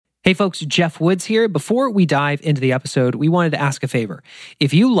Hey folks, Jeff Woods here. Before we dive into the episode, we wanted to ask a favor.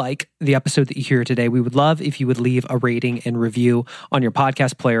 If you like the episode that you hear today, we would love if you would leave a rating and review on your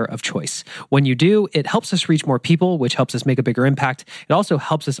podcast player of choice. When you do, it helps us reach more people, which helps us make a bigger impact. It also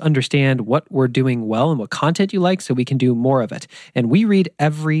helps us understand what we're doing well and what content you like so we can do more of it. And we read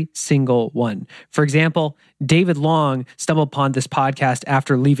every single one. For example, David Long stumbled upon this podcast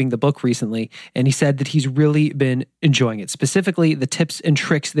after leaving the book recently, and he said that he's really been enjoying it, specifically the tips and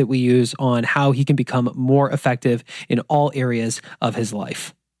tricks that we use on how he can become more effective in all areas of his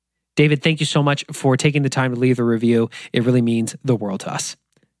life. David, thank you so much for taking the time to leave a review. It really means the world to us.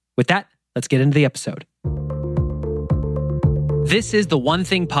 With that, let's get into the episode. This is the One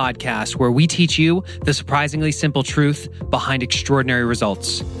Thing podcast, where we teach you the surprisingly simple truth behind extraordinary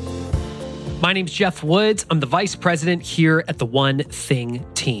results. My name's Jeff Woods. I'm the vice president here at the One Thing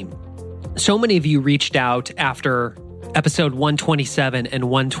team. So many of you reached out after episode 127 and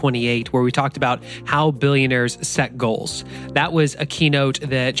 128, where we talked about how billionaires set goals. That was a keynote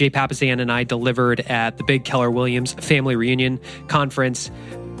that Jay Papasan and I delivered at the big Keller Williams Family Reunion Conference.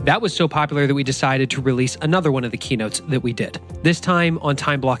 That was so popular that we decided to release another one of the keynotes that we did, this time on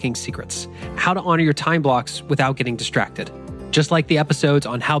time blocking secrets, how to honor your time blocks without getting distracted. Just like the episodes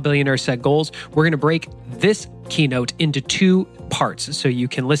on how billionaires set goals, we're going to break this keynote into two parts so you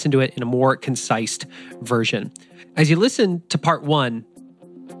can listen to it in a more concise version. As you listen to part one,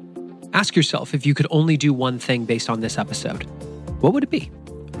 ask yourself if you could only do one thing based on this episode. What would it be?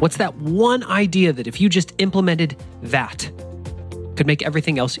 What's that one idea that if you just implemented that could make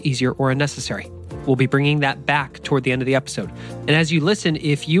everything else easier or unnecessary? We'll be bringing that back toward the end of the episode. And as you listen,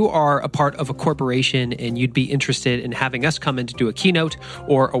 if you are a part of a corporation and you'd be interested in having us come in to do a keynote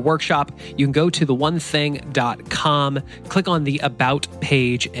or a workshop, you can go to theonething.com, click on the About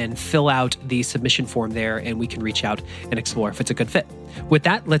page, and fill out the submission form there, and we can reach out and explore if it's a good fit. With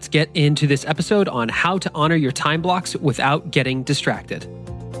that, let's get into this episode on how to honor your time blocks without getting distracted.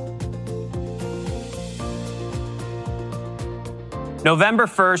 November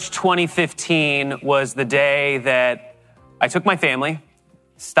 1st, 2015 was the day that I took my family,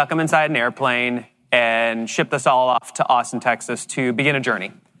 stuck them inside an airplane, and shipped us all off to Austin, Texas to begin a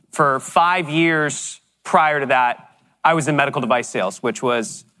journey. For 5 years prior to that, I was in medical device sales, which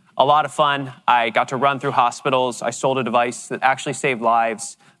was a lot of fun. I got to run through hospitals. I sold a device that actually saved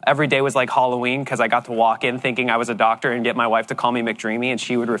lives. Every day was like Halloween because I got to walk in thinking I was a doctor and get my wife to call me McDreamy, and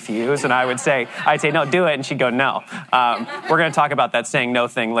she would refuse. And I'd say, no, do it. And she'd go, no. We're going to talk about that saying no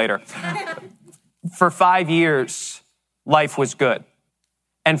thing later. For 5 years, life was good.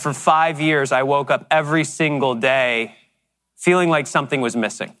 And for 5 years, I woke up every single day feeling like something was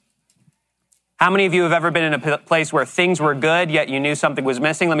missing. How many of you have ever been in a place where things were good, yet you knew something was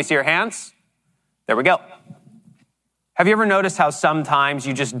missing? Let me see your hands. There we go. Have you ever noticed how sometimes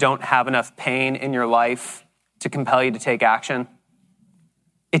you just don't have enough pain in your life to compel you to take action?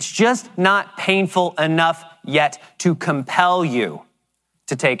 It's just not painful enough yet to compel you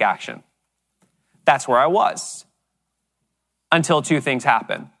to take action. That's where I was until two things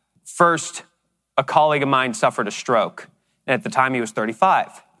happened. First, a colleague of mine suffered a stroke, and at the time he was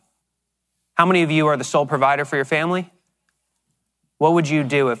 35. How many of you are the sole provider for your family? What would you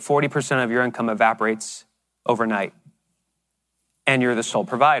do if 40% of your income evaporates overnight and you're the sole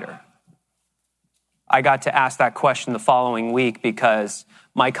provider? I got to ask that question the following week because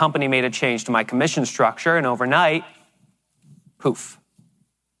my company made a change to my commission structure, and overnight, poof.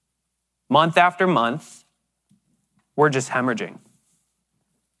 Month after month, we're just hemorrhaging.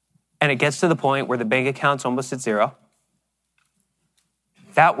 And it gets to the point where the bank account's almost at zero.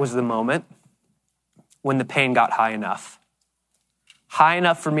 That was the moment when the pain got high enough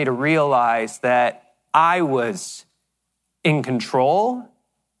for me to realize that I was in control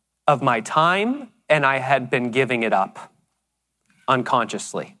of my time and I had been giving it up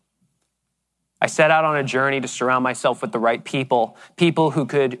unconsciously. I set out on a journey to surround myself with the right people who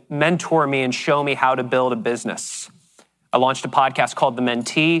could mentor me and show me how to build a business. I launched a podcast called The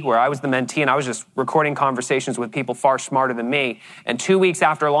Mentee, where I was the mentee and I was just recording conversations with people far smarter than me. And 2 weeks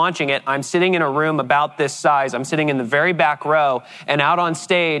after launching it, I'm sitting in a room about this size. I'm sitting in the very back row, and out on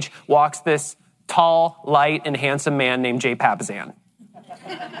stage walks this tall, light, and handsome man named Jay Papasan.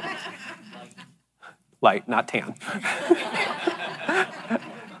 Light, not tan.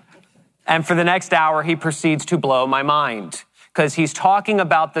 And for the next hour, he proceeds to blow my mind because he's talking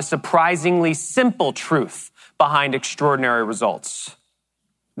about the surprisingly simple truth behind extraordinary results.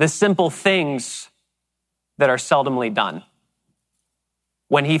 The simple things that are seldomly done.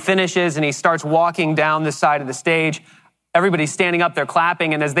 When he finishes and he starts walking down the side of the stage, Everybody's standing up, they're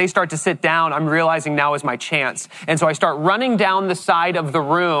clapping, and as they start to sit down, I'm realizing now is my chance. And so I start running down the side of the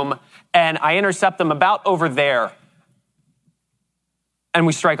room, and I intercept them about over there. And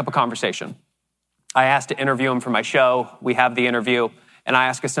we strike up a conversation. I asked to interview him for my show. We have the interview, and I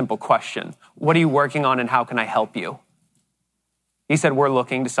ask a simple question. What are you working on, and how can I help you? He said, we're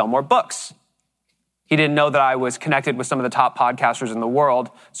looking to sell more books. He didn't know that I was connected with some of the top podcasters in the world,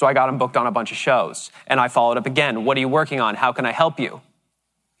 so I got him booked on a bunch of shows. And I followed up again. What are you working on? How can I help you?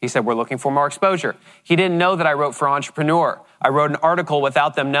 He said, we're looking for more exposure. He didn't know that I wrote for Entrepreneur. I wrote an article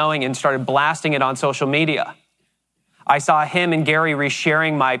without them knowing and started blasting it on social media. I saw him and Gary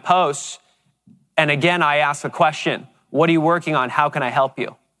resharing my posts. And again, I asked the question, what are you working on? How can I help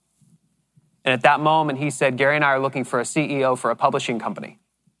you? And at that moment, he said, Gary and I are looking for a CEO for a publishing company.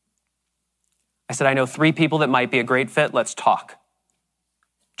 I said, I know 3 people that might be a great fit. Let's talk.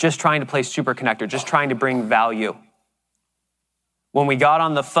 Just trying to play super connector, just trying to bring value. When we got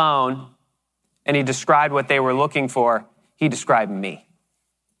on the phone and he described what they were looking for, he described me.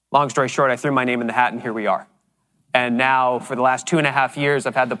 Long story short, I threw my name in the hat and here we are. And now for the last 2.5 years,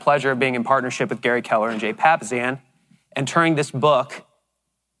 I've had the pleasure of being in partnership with Gary Keller and Jay Papasan and turning this book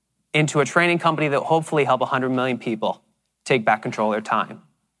into a training company that will hopefully help 100 million people take back control of their time.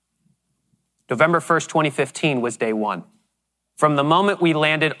 November 1st, 2015 was day 1. From the moment we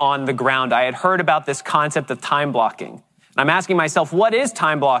landed on the ground, I had heard about this concept of time blocking. And I'm asking myself, what is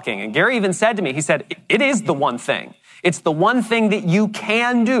time blocking? And Gary even said to me, he said, it is the one thing. It's the one thing that you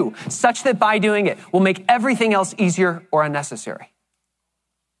can do, such that by doing it will make everything else easier or unnecessary.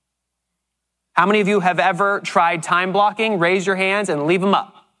 How many of you have ever tried time blocking? Raise your hands and leave them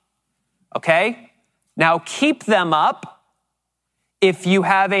up. Okay? Now keep them up if you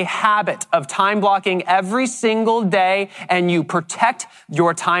have a habit of time blocking every single day and you protect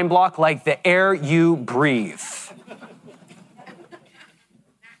your time block like the air you breathe.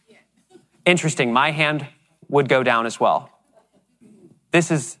 Interesting, my hand would go down as well.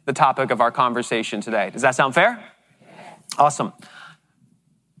 This is the topic of our conversation today. Does that sound fair? Awesome.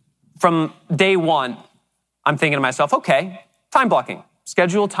 From day 1, I'm thinking to myself, okay, time blocking.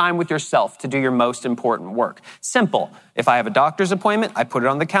 Schedule time with yourself to do your most important work. Simple. If I have a doctor's appointment, I put it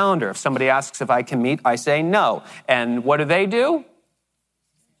on the calendar. If somebody asks if I can meet, I say no. And what do?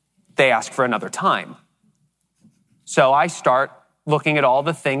 They ask for another time. So I start looking at all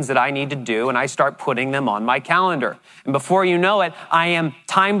the things that I need to do and I start putting them on my calendar. And before you know it, I am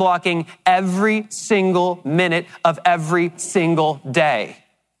time blocking every single minute of every single day,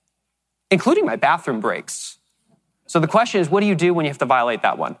 including my bathroom breaks. So the question is, what do you do when you have to violate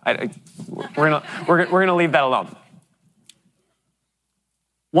that one? We're gonna leave that alone.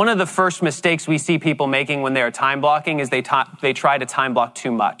 One of the first mistakes we see people making when they are time blocking is they try to time block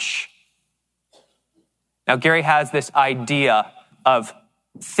too much. Now, Gary has this idea of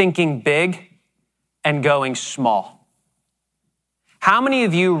thinking big and going small. How many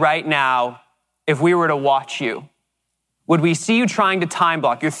of you right now, if we were to watch you, would we see you trying to time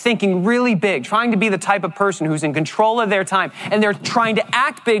block? You're thinking really big, trying to be the type of person who's in control of their time, and they're trying to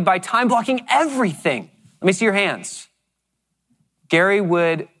act big by time blocking everything. Let me see your hands. Gary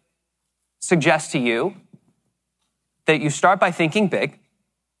would suggest to you that you start by thinking big,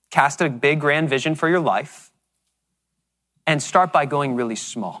 cast a big, grand vision for your life, and start by going really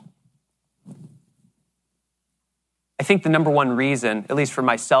small. I think the number one reason, at least for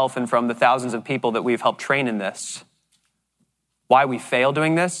myself and from the thousands of people that we've helped train in this, why we fail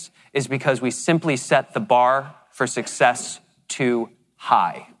doing this is because we simply set the bar for success too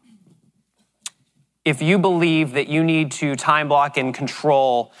high. If you believe that you need to time block and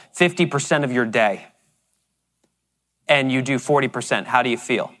control 50% of your day and you do 40%, how do you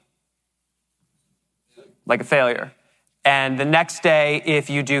feel? Like a failure. And the next day, if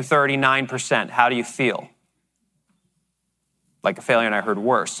you do 39%, how do you feel? Like a failure, and I heard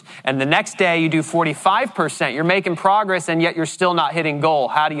worse. And the next day you do 45%, you're making progress and yet you're still not hitting goal.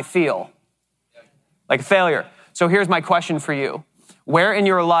 How do you feel? Like a failure. So here's my question for you. Where in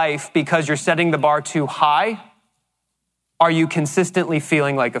your life, because you're setting the bar too high, are you consistently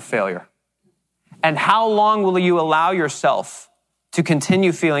feeling like a failure? And how long will you allow yourself to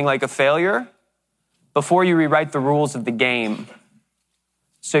continue feeling like a failure before you rewrite the rules of the game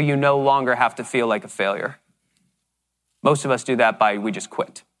so you no longer have to feel like a failure? Most of us do that by we just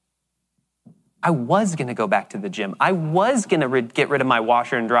quit. I was going to go back to the gym. I was going to get rid of my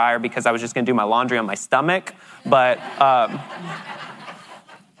washer and dryer because I was just going to do my laundry on my stomach. But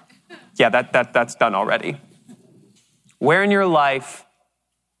yeah, that's done already. Where in your life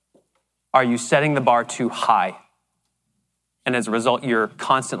are you setting the bar too high? And as a result, you're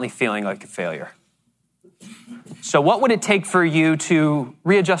constantly feeling like a failure. So what would it take for you to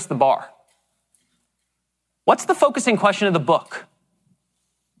readjust the bar? What's the focusing question of the book?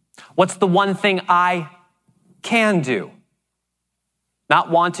 What's the one thing I can do? Not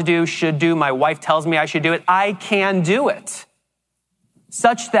want to do, should do. My wife tells me I should do it. I can do it.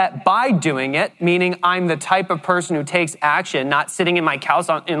 Such that by doing it, meaning I'm the type of person who takes action, not sitting in my couch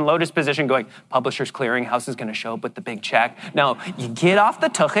in lotus position going, Publishers Clearinghouse is going to show up with the big check. No, you get off the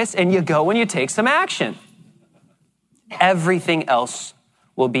tuchus and you go and you take some action. Everything else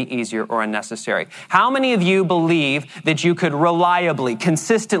will be easier or unnecessary. How many of you believe that you could reliably,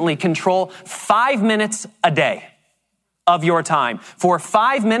 consistently control 5 minutes a day of your time? For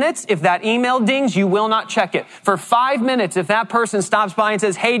 5 minutes, if that email dings, you will not check it. For 5 minutes, if that person stops by and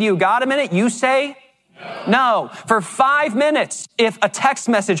says, hey, do you got a minute? You say no. For 5 minutes, if a text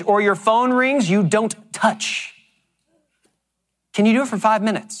message or your phone rings, you don't touch. Can you do it for 5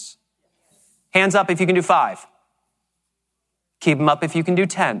 minutes? Hands up if you can do 5. Keep them up if you can do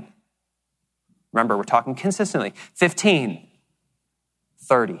 10. Remember, we're talking consistently. 15,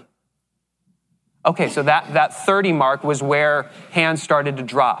 30. Okay, so that 30 mark was where hands started to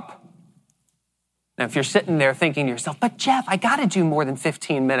drop. Now, if you're sitting there thinking to yourself, but Jeff, I got to do more than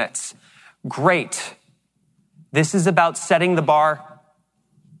 15 minutes. Great. This is about setting the bar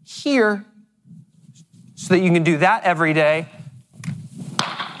here so that you can do that every day.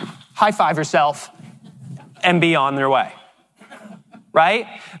 High five yourself and be on their way. Right?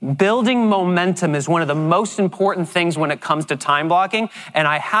 Building momentum is one of the most important things when it comes to time blocking. And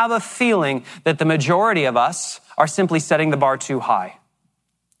I have a feeling that the majority of us are simply setting the bar too high.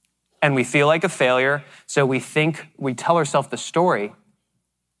 And we feel like a failure. So we tell ourselves the story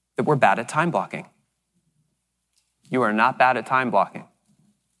that we're bad at time blocking. You are not bad at time blocking.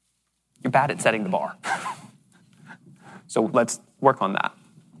 You're bad at setting the bar. So let's work on that.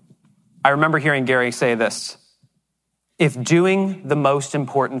 I remember hearing Gary say this. If doing the most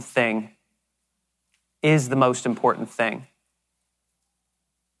important thing is the most important thing,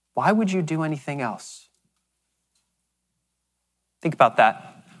 why would you do anything else? Think about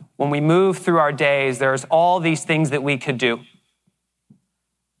that. When we move through our days, there's all these things that we could do.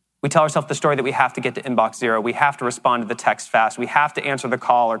 We tell ourselves the story that we have to get to inbox 0. We have to respond to the text fast. We have to answer the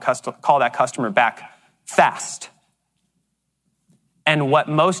call or call that customer back fast. And what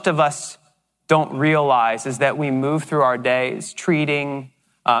most of us don't realize is that we move through our days feeling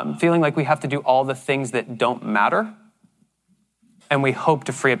like we have to do all the things that don't matter, and we hope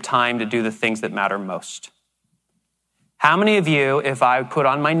to free up time to do the things that matter most. How many of you, if I put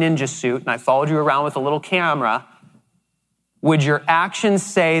on my ninja suit and I followed you around with a little camera, would your actions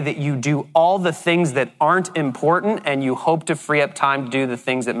say that you do all the things that aren't important and you hope to free up time to do the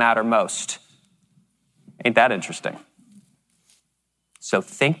things that matter most? Ain't that interesting? So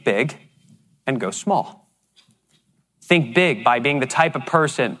think big and go small. Think big by being the type of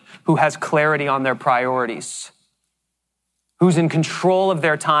person who has clarity on their priorities, who's in control of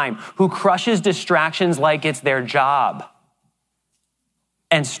their time, who crushes distractions like it's their job.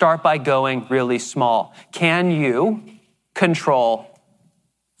 And start by going really small. Can you control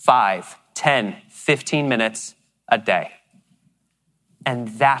 5, 10, 15 minutes a day? And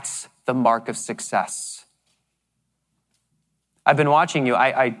that's the mark of success. I've been watching you.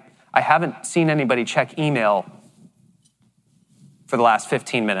 I haven't seen anybody check email for the last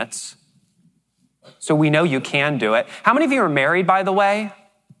 15 minutes. So we know you can do it. How many of you are married, by the way?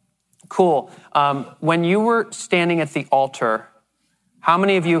 Cool. When you were standing at the altar, how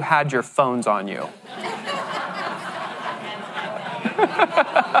many of you had your phones on you?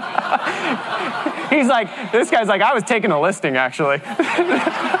 This guy's like, I was taking a listing, actually.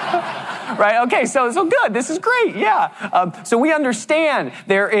 Right? Okay, so good. This is great. Yeah. So we understand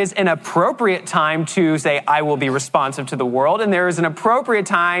there is an appropriate time to say, I will be responsive to the world, and there is an appropriate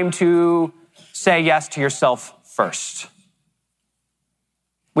time to say yes to yourself first.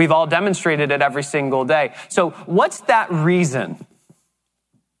 We've all demonstrated it every single day. So what's that reason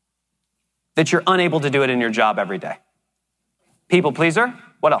that you're unable to do it in your job every day? People pleaser?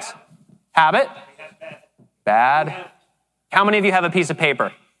 What else? Habit? Bad. How many of you have a piece of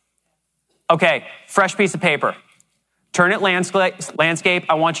paper? Okay, fresh piece of paper. Turn it landscape.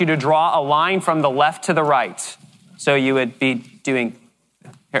 I want you to draw a line from the left to the right. So you would be doing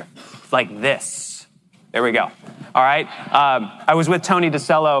here, like this. There we go. All right. I was with Tony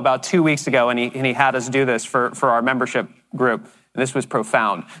DeCello about 2 weeks ago, and he had us do this for our membership group. And this was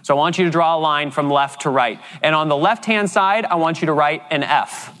profound. So I want you to draw a line from left to right. And on the left-hand side, I want you to write an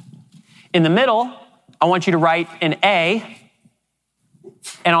F. In the middle, I want you to write an A.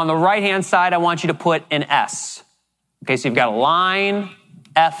 And on the right-hand side, I want you to put an S. Okay, so you've got a line,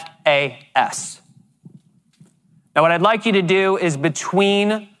 F-A-S. Now, what I'd like you to do is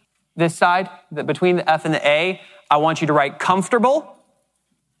between this side, between the F and the A, I want you to write comfortable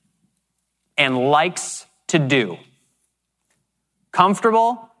and likes to do.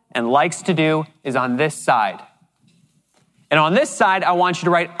 Comfortable and likes to do is on this side. And on this side, I want you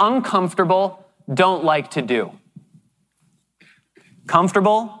to write uncomfortable, don't like to do.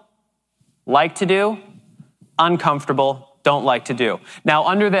 Comfortable, like to do, uncomfortable, don't like to do. Now,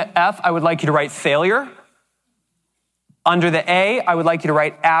 under the F, I would like you to write failure. Under the A, I would like you to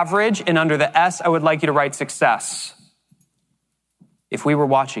write average. And under the S, I would like you to write success. If we were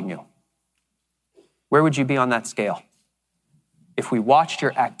watching you, where would you be on that scale? If we watched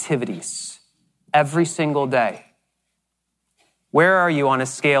your activities every single day, where are you on a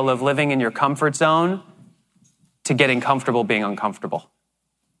scale of living in your comfort zone to getting comfortable being uncomfortable?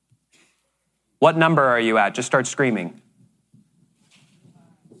 What number are you at? Just start screaming.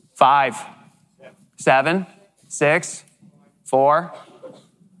 5, 7, 6, 4,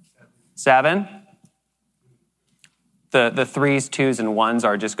 7. The 3s, 2s, and 1s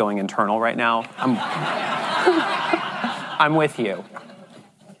are just going internal right now. I'm with you.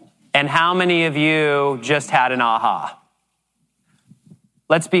 And how many of you just had an aha?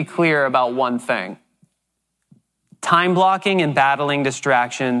 Let's be clear about one thing. Time blocking and battling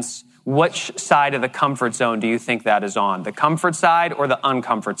distractions, which side of the comfort zone do you think that is on? The comfort side or the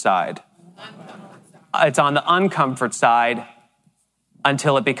uncomfort side? It's on the uncomfort side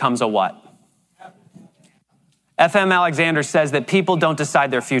until it becomes a what? F.M. Alexander says that people don't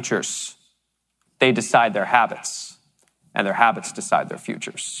decide their futures. They decide their habits, and their habits decide their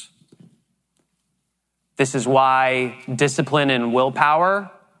futures. This is why discipline and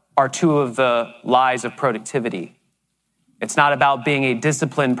willpower are two of the lies of productivity. It's not about being a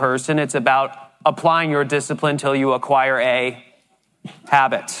disciplined person. It's about applying your discipline till you acquire a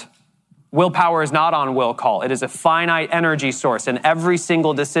habit. Willpower is not on will call. It is a finite energy source. And every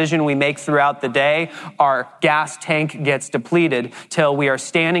single decision we make throughout the day, our gas tank gets depleted till we are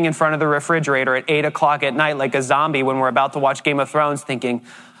standing in front of the refrigerator at 8 o'clock at night like a zombie when we're about to watch Game of Thrones thinking,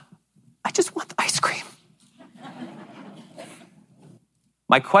 I just want the ice cream.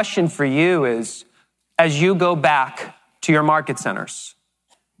 My question for you is, as you go back to your market centers,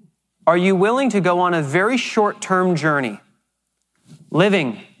 are you willing to go on a very short-term journey,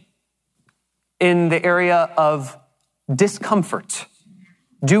 living in the area of discomfort,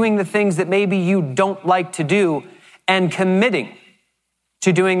 doing the things that maybe you don't like to do, and committing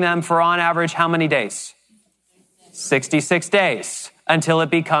to doing them for on average how many days? 66 days, until it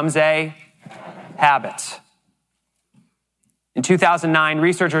becomes a habit. In 2009,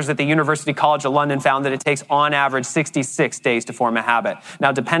 researchers at the University College of London found that it takes on average 66 days to form a habit.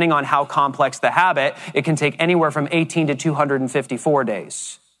 Now, depending on how complex the habit, it can take anywhere from 18 to 254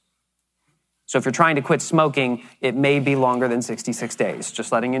 days. So if you're trying to quit smoking, it may be longer than 66 days,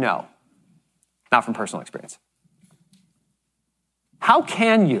 just letting you know. Not from personal experience. How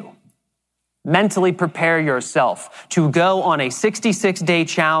can you mentally prepare yourself to go on a 66-day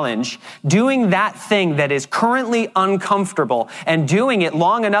challenge, doing that thing that is currently uncomfortable and doing it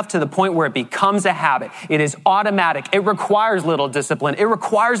long enough to the point where it becomes a habit? It is automatic. It requires little discipline. It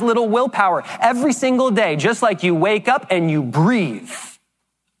requires little willpower. Every single day, just like you wake up and you breathe,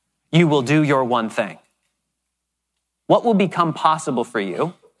 you will do your one thing. What will become possible for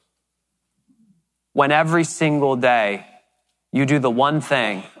you when every single day you do the one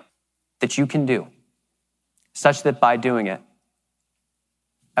thing that you can do, such that by doing it,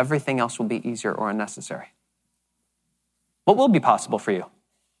 everything else will be easier or unnecessary? What will be possible for you?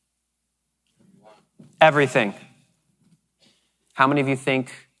 Everything. How many of you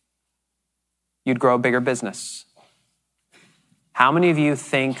think you'd grow a bigger business? How many of you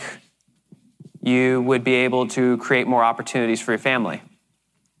think you would be able to create more opportunities for your family?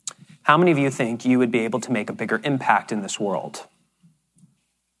 How many of you think you would be able to make a bigger impact in this world?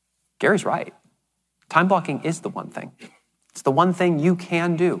 Gary's right. Time blocking is the one thing. It's the one thing you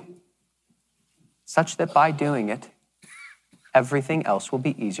can do, such that by doing it, everything else will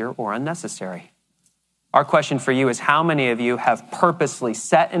be easier or unnecessary. Our question for you is, how many of you have purposely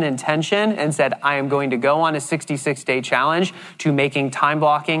set an intention and said, I am going to go on a 66-day challenge to making time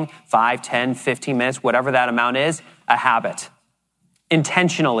blocking 5, 10, 15 minutes, whatever that amount is, a habit?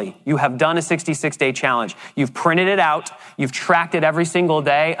 Intentionally, you have done a 66-day challenge. You've printed it out. You've tracked it every single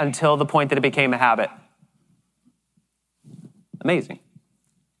day until the point that it became a habit. Amazing.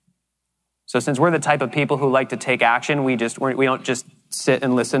 So since we're the type of people who like to take action, we don't just sit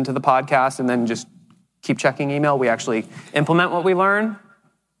and listen to the podcast and then just keep checking email. We actually implement what we learn.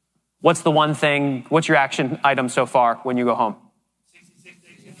 What's the one thing, what's your action item so far when you go home? 66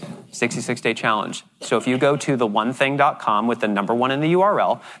 days. 66-day challenge. So if you go to theonething.com with the number 1 in the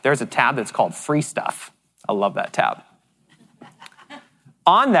URL, there's a tab that's called free stuff. I love that tab.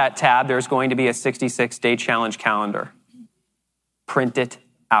 On that tab, there's going to be a 66-day challenge calendar. Print it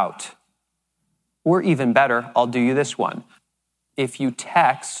out. Or even better, I'll do you this one. If you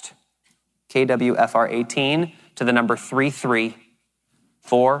text KWFR18 to the number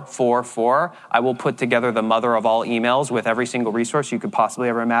 33444, I will put together the mother of all emails with every single resource you could possibly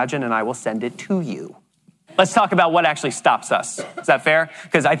ever imagine, and I will send it to you. Let's talk about what actually stops us. Is that fair?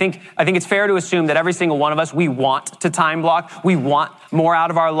 Because I think it's fair to assume that every single one of us, we want to time block. We want more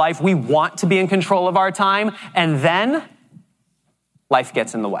out of our life. We want to be in control of our time. And then life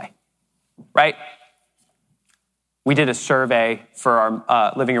gets in the way, right? We did a survey for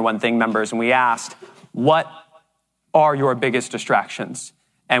our Living Your One Thing members, and we asked, what are your biggest distractions?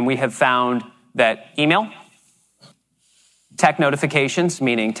 And we have found that email, tech notifications,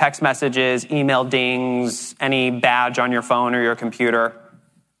 meaning text messages, email dings, any badge on your phone or your computer,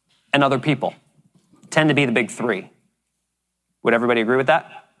 and other people tend to be the big 3. Would everybody agree with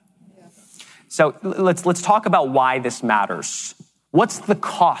that? Yeah. So let's talk about why this matters. What's the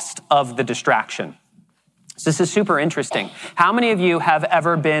cost of the distraction? So this is super interesting. How many of you have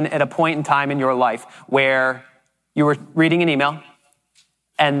ever been at a point in time in your life where you were reading an email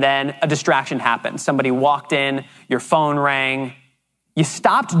and then a distraction happened? Somebody walked in, your phone rang, you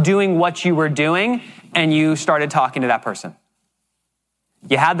stopped doing what you were doing, and you started talking to that person.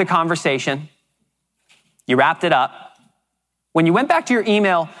 You had the conversation, you wrapped it up. When you went back to your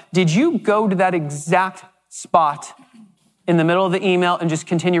email, did you go to that exact spot in the middle of the email and just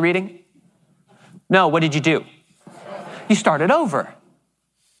continue reading? No, what did you do? You started over.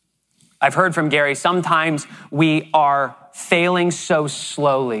 I've heard from Gary, sometimes we are failing so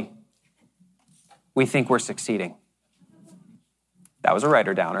slowly, we think we're succeeding. That was a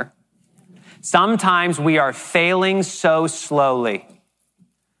writer downer. Sometimes we are failing so slowly,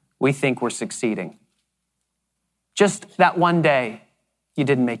 we think we're succeeding. Just that one day, you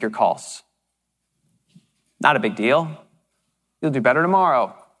didn't make your calls. Not a big deal. You'll do better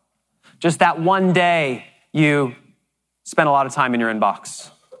tomorrow. Just that one day, you spent a lot of time in your inbox.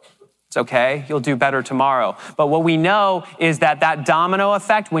 It's okay. You'll do better tomorrow. But what we know is that domino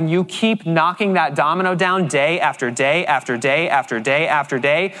effect, when you keep knocking that domino down day after day after day after day after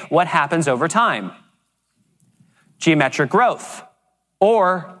day, what happens over time? Geometric growth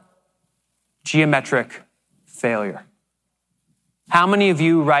or geometric failure. How many of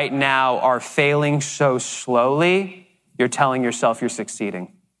you right now are failing so slowly, you're telling yourself you're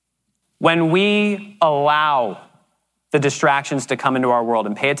succeeding? When we allow the distractions to come into our world,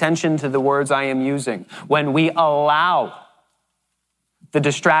 and pay attention to the words I am using, when we allow the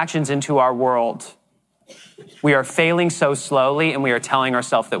distractions into our world, we are failing so slowly and we are telling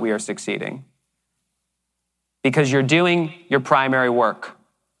ourselves that we are succeeding. Because you're doing your primary work.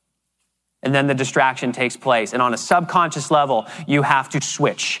 And then the distraction takes place. And on a subconscious level, you have to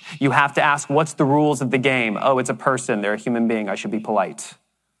switch. You have to ask, what's the rules of the game? Oh, it's a person. They're a human being. I should be polite.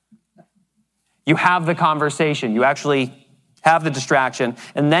 You have the conversation. You actually have the distraction.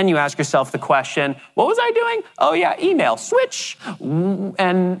 And then you ask yourself the question, what was I doing? Oh, yeah, email. Switch.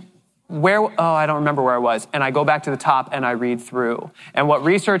 And I don't remember where I was. And I go back to the top and I read through. And what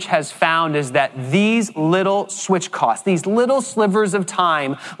research has found is that these little switch costs, these little slivers of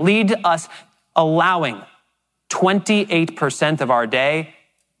time lead to us allowing 28% of our day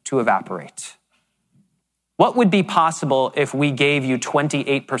to evaporate. What would be possible if we gave you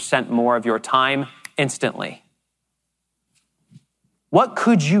 28% more of your time instantly? What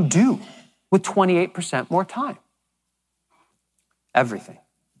could you do with 28% more time? Everything.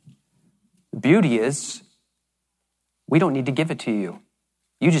 The beauty is, we don't need to give it to you.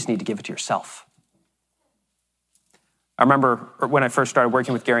 You just need to give it to yourself. I remember when I first started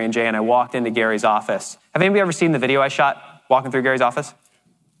working with Gary and Jay and I walked into Gary's office. Have anybody ever seen the video I shot walking through Gary's office?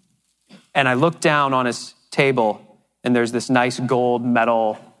 And I looked down on his table and there's this nice gold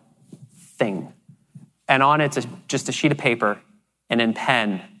metal thing. And on it's just a sheet of paper and in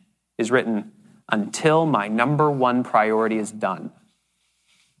pen is written, until my number one priority is done,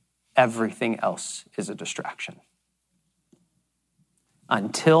 everything else is a distraction.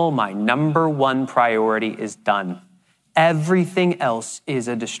 Until my number one priority is done, everything else is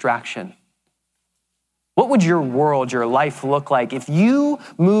a distraction. What would your world, your life look like if you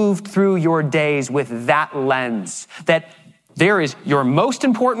moved through your days with that lens, that there is your most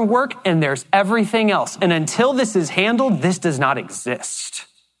important work and there's everything else. And until this is handled, this does not exist.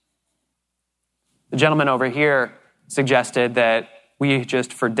 The gentleman over here suggested that we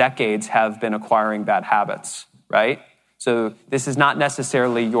just for decades have been acquiring bad habits, right? So this is not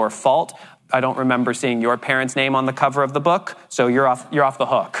necessarily your fault. I don't remember seeing your parents' name on the cover of the book, so you're off the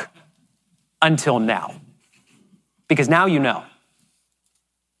hook until now. Because now you know.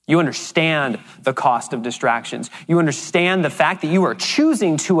 You understand the cost of distractions. You understand the fact that you are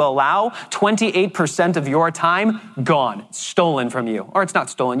choosing to allow 28% of your time gone, stolen from you. Or it's not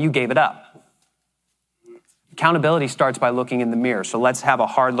stolen, you gave it up. Accountability starts by looking in the mirror. So let's have a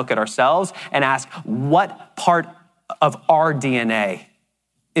hard look at ourselves and ask, what part of our DNA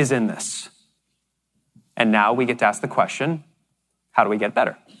is in this? And now we get to ask the question, how do we get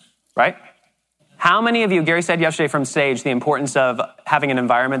better, right? How many of you, Gary said yesterday from stage, the importance of having an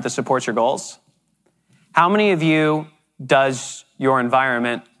environment that supports your goals? How many of you does your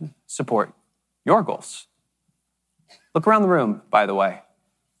environment support your goals? Look around the room, by the way.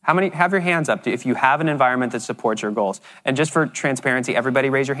 How many, have your hands up if you have an environment that supports your goals? And just for transparency,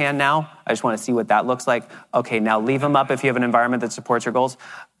 everybody raise your hand now. I just want to see what that looks like. Okay, now leave them up if you have an environment that supports your goals.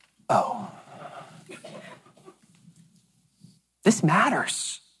 Oh. This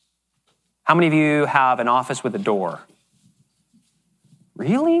matters. How many of you have an office with a door?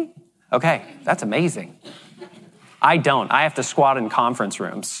 Really? Okay, that's amazing. I don't. I have to squat in conference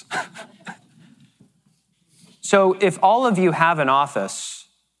rooms. So if all of you have an office,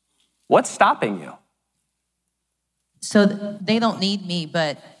 what's stopping you? So they don't need me,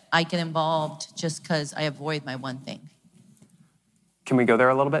 but I get involved just because I avoid my one thing. Can we go there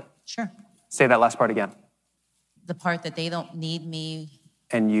a little bit? Sure. Say that last part again. The part that they don't need me.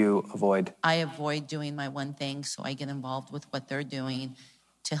 And you avoid? I avoid doing my one thing, so I get involved with what they're doing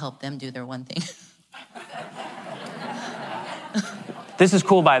to help them do their one thing. This is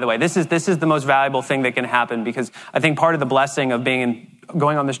cool, by the way. This is the most valuable thing that can happen, because I think part of the blessing of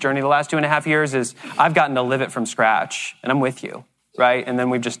going on this journey the last 2.5 years is I've gotten to live it from scratch, and I'm with you, right? And then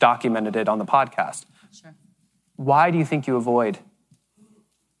we've just documented it on the podcast. Sure. Why do you think you avoid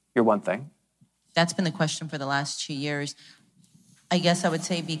your one thing? That's been the question for the last 2 years. I guess I would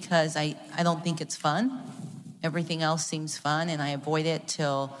say because I don't think it's fun. Everything else seems fun, and I avoid it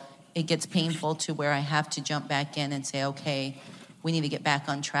till it gets painful to where I have to jump back in and say, okay, we need to get back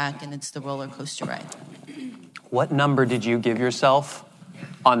on track, and it's the roller coaster ride. What number did you give yourself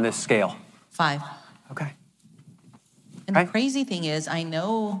on this scale? 5. Okay. And the crazy thing is, I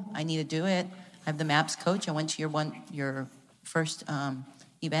know I need to do it. I have the MAPS coach. I went to your first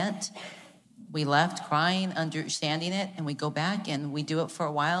event. We left crying, understanding it, and we go back and we do it for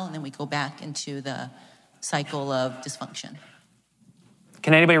a while, and then we go back into the cycle of dysfunction.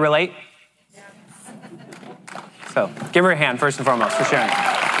 Can anybody relate? So give her a hand first and foremost for sharing.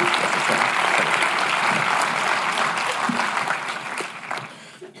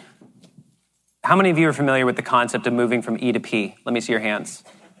 How many of you are familiar with the concept of moving from E to P? Let me see your hands.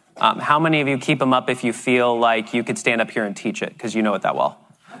 How many of you keep them up if you feel like you could stand up here and teach it because you know it that well?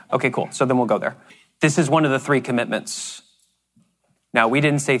 Okay, cool. So then we'll go there. This is one of the 3 commitments. Now, we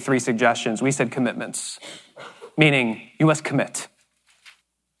didn't say 3 suggestions. We said commitments, meaning you must commit.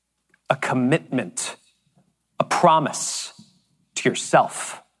 A commitment, a promise to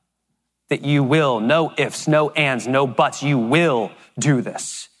yourself that you will, no ifs, no ands, no buts, you will do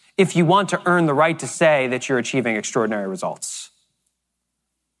this if you want to earn the right to say that you're achieving extraordinary results.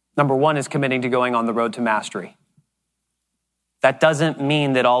 Number 1 is committing to going on the road to mastery. That doesn't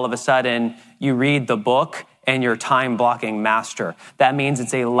mean that all of a sudden you read the book and you're time blocking master. That means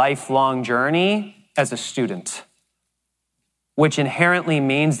it's a lifelong journey as a student, which inherently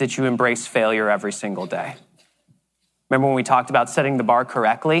means that you embrace failure every single day. Remember when we talked about setting the bar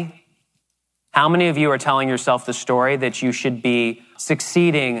correctly? How many of you are telling yourself the story that you should be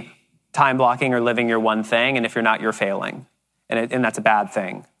succeeding, time blocking, or living your one thing, and if you're not, you're failing? And that's a bad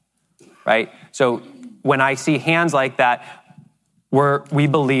thing, right? So when I see hands like that, we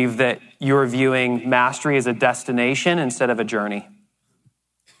believe that you're viewing mastery as a destination instead of a journey.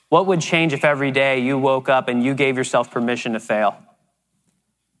 What would change if every day you woke up and you gave yourself permission to fail?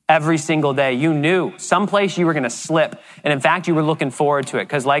 Every single day, you knew someplace you were going to slip. And in fact, you were looking forward to it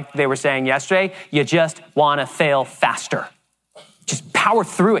because like they were saying yesterday, you just want to fail faster. Just power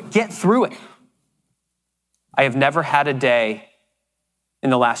through it. Get through it. I have never had a day in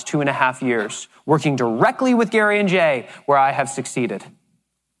the last 2.5 years working directly with Gary and Jay where I have succeeded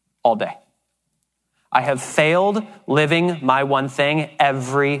all day. I have failed living my one thing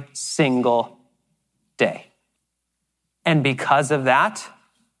every single day. And because of that,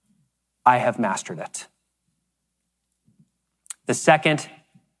 I have mastered it. The second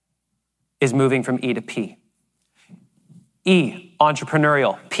is moving from E to P. E,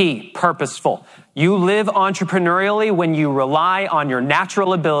 entrepreneurial. P, purposeful. You live entrepreneurially when you rely on your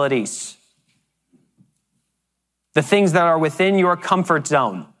natural abilities. the things that are within your comfort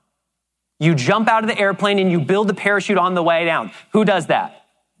zone. You jump out of the airplane and you build the parachute on the way down. Who does that?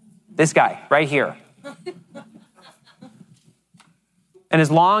 This guy right here. And as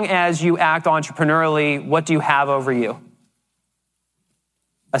long as you act entrepreneurially, what do you have over you?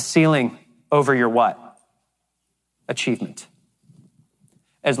 A ceiling over your what? Achievement.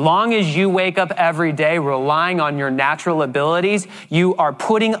 As long as you wake up every day relying on your natural abilities, you are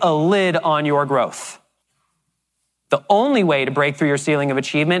putting a lid on your growth. The only way to break through your ceiling of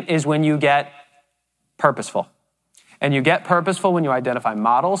achievement is when you get purposeful. And you get purposeful when you identify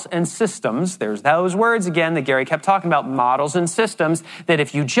models and systems. There's those words again that Gary kept talking about, models and systems, that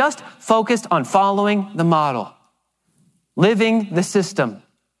if you just focused on following the model, living the system,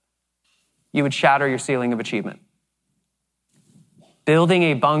 you would shatter your ceiling of achievement. Building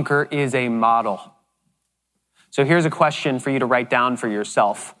a bunker is a model. So here's a question for you to write down for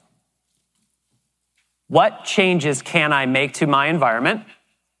yourself. What changes can I make to my environment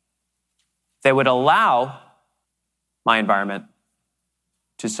that would allow my environment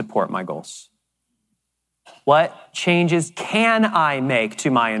to support my goals? What changes can I make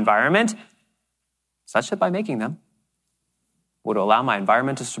to my environment such that by making them would allow my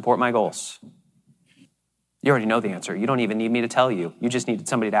environment to support my goals? You already know the answer. You don't even need me to tell you. You just needed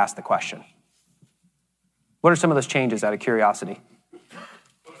somebody to ask the question. What are some of those changes out of curiosity?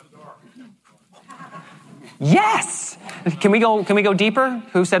 Yes! Can we go deeper?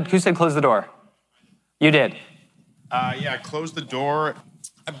 Who said close the door? You did. Yeah, close the door.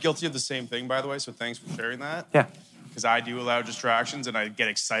 I'm guilty of the same thing, by the way, so thanks for sharing that. Yeah. Because I do allow distractions and I get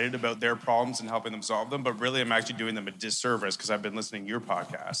excited about their problems and helping them solve them, but really I'm actually doing them a disservice because I've been listening to your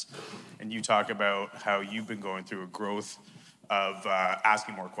podcast and you talk about how you've been going through a growth of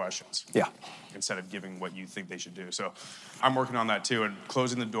asking more questions. Yeah. Instead of giving what you think they should do. So I'm working on that too, and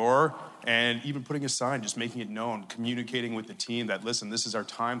closing the door and even putting a sign, just making it known, communicating with the team that, listen, this is our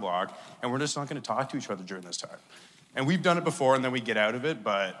time block and we're just not going to talk to each other during this time. And we've done it before and then we get out of it,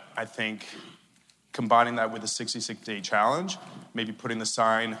 but I think combining that with a 66-day challenge, maybe putting the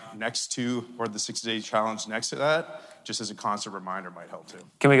sign next to, or the 60-day challenge next to that, just as a constant reminder might help too.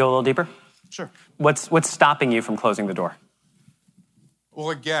 Can we go a little deeper? Sure. What's stopping you from closing the door? Well,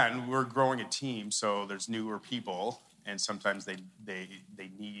 again, we're growing a team, so there's newer people, and sometimes they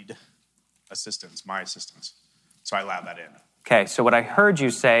need assistance, my assistance. So I allow that in. Okay, so what I heard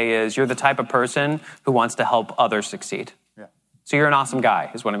you say is you're the type of person who wants to help others succeed. Yeah. So you're an awesome guy,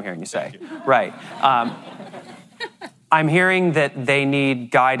 is what I'm hearing you say. Thank you. Right. I'm hearing that they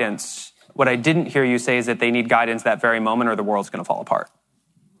need guidance. What I didn't hear you say is that they need guidance that very moment or the world's going to fall apart.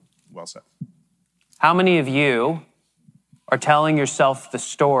 Well said. How many of you are telling yourself the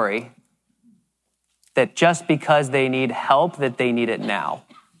story that just because they need help, that they need it now?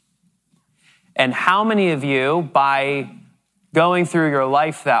 And how many of you, by going through your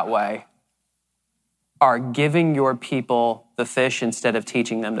life that way, are giving your people the fish instead of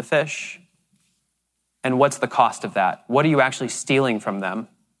teaching them to fish? And what's the cost of that? What are you actually stealing from them?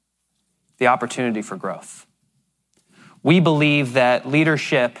 The opportunity for growth. We believe that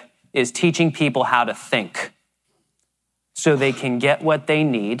leadership is teaching people how to think so they can get what they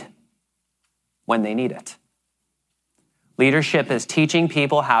need when they need it. Leadership is teaching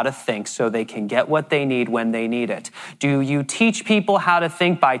people how to think so they can get what they need when they need it. Do you teach people how to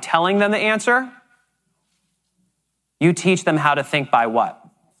think by telling them the answer? You teach them how to think by what?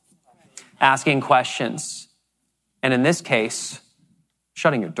 Asking questions. And in this case,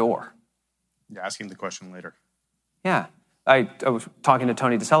 shutting your door. Yeah, asking the question later. Yeah. I was talking to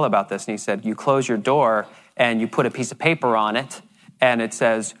Tony DeSella about this, and he said, you close your door and you put a piece of paper on it, and it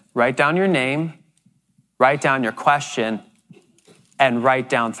says, write down your name, write down your question, and write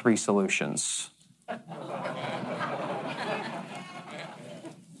down 3 solutions. I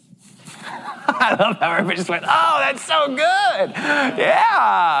love how everybody just went, oh, that's so good.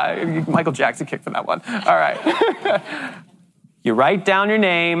 Yeah. Michael Jackson kicked for that one. All right. You write down your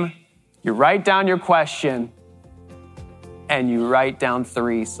name, you write down your question, and you write down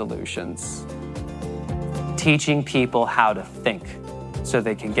 3 solutions. Teaching people how to think so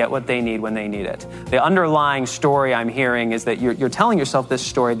they can get what they need when they need it. The underlying story I'm hearing is that you're telling yourself this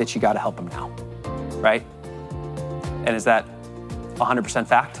story that you got to help them now, right? And is that 100%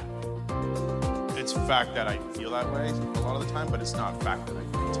 fact? It's fact that I feel that way a lot of the time, but it's not fact that I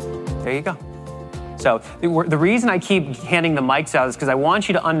need to. There you go. So the reason I keep handing the mics out is because I want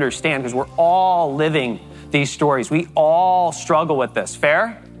you to understand, because we're all living these stories. We all struggle with this.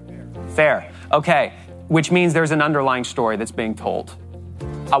 Fair? Fair. Okay. Which means there's an underlying story that's being told.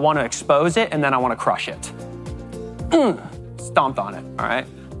 I want to expose it, and then I want to crush it. Stomped on it, all right?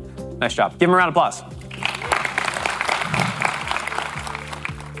 Nice job. Give him a round of applause.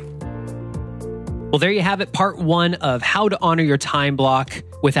 Well, there you have it, part 1 of how to honor your time block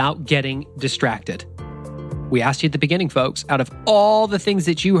without getting distracted. We asked you at the beginning, folks, out of all the things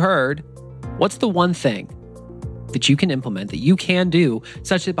that you heard, what's the one thing that you can implement, that you can do,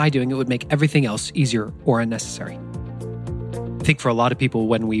 such that by doing it would make everything else easier or unnecessary? I think for a lot of people,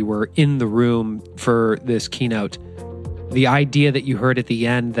 when we were in the room for this keynote, the idea that you heard at the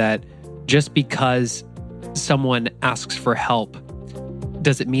end that just because someone asks for help,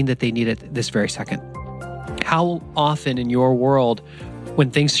 does it mean that they need it this very second? How often in your world,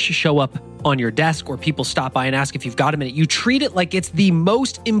 when things show up on your desk or people stop by and ask if you've got a minute, you treat it like it's the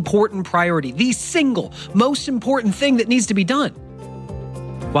most important priority, the single most important thing that needs to be done?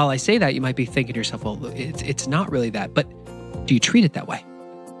 While I say that, you might be thinking to yourself, well, it's not really that, but do you treat it that way?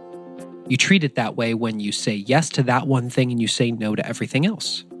 You treat it that way when you say yes to that one thing and you say no to everything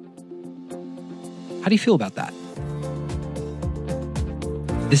else. How do you feel about that?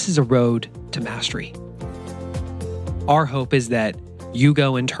 This is a road to mastery. Our hope is that you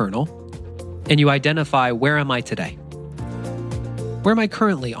go internal and you identify, where am I today? Where am I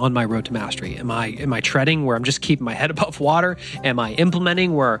currently on my road to mastery? Am I treading where I'm just keeping my head above water? Am I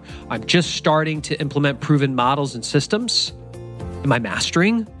implementing where I'm just starting to implement proven models and systems? Am I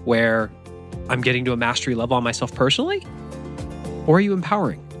mastering where I'm getting to a mastery level on myself personally? Or are you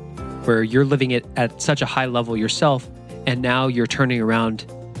empowering where you're living it at such a high level yourself and now you're turning around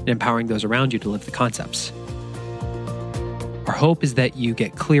and empowering those around you to live the concepts? Our hope is that you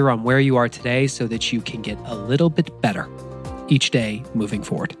get clear on where you are today so that you can get a little bit better each day moving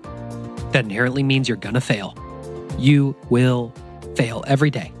forward. That inherently means you're going to fail. You will fail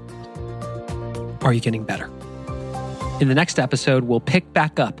every day. Are you getting better? In the next episode, we'll pick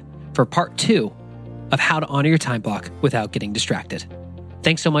back up for part 2 of how to honor your time block without getting distracted.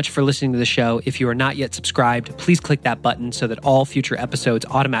 Thanks so much for listening to the show. If you are not yet subscribed, please click that button so that all future episodes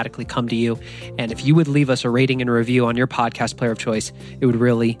automatically come to you. And if you would leave us a rating and a review on your podcast player of choice, it would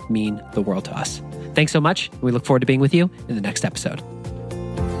really mean the world to us. Thanks so much. We look forward to being with you in the next episode.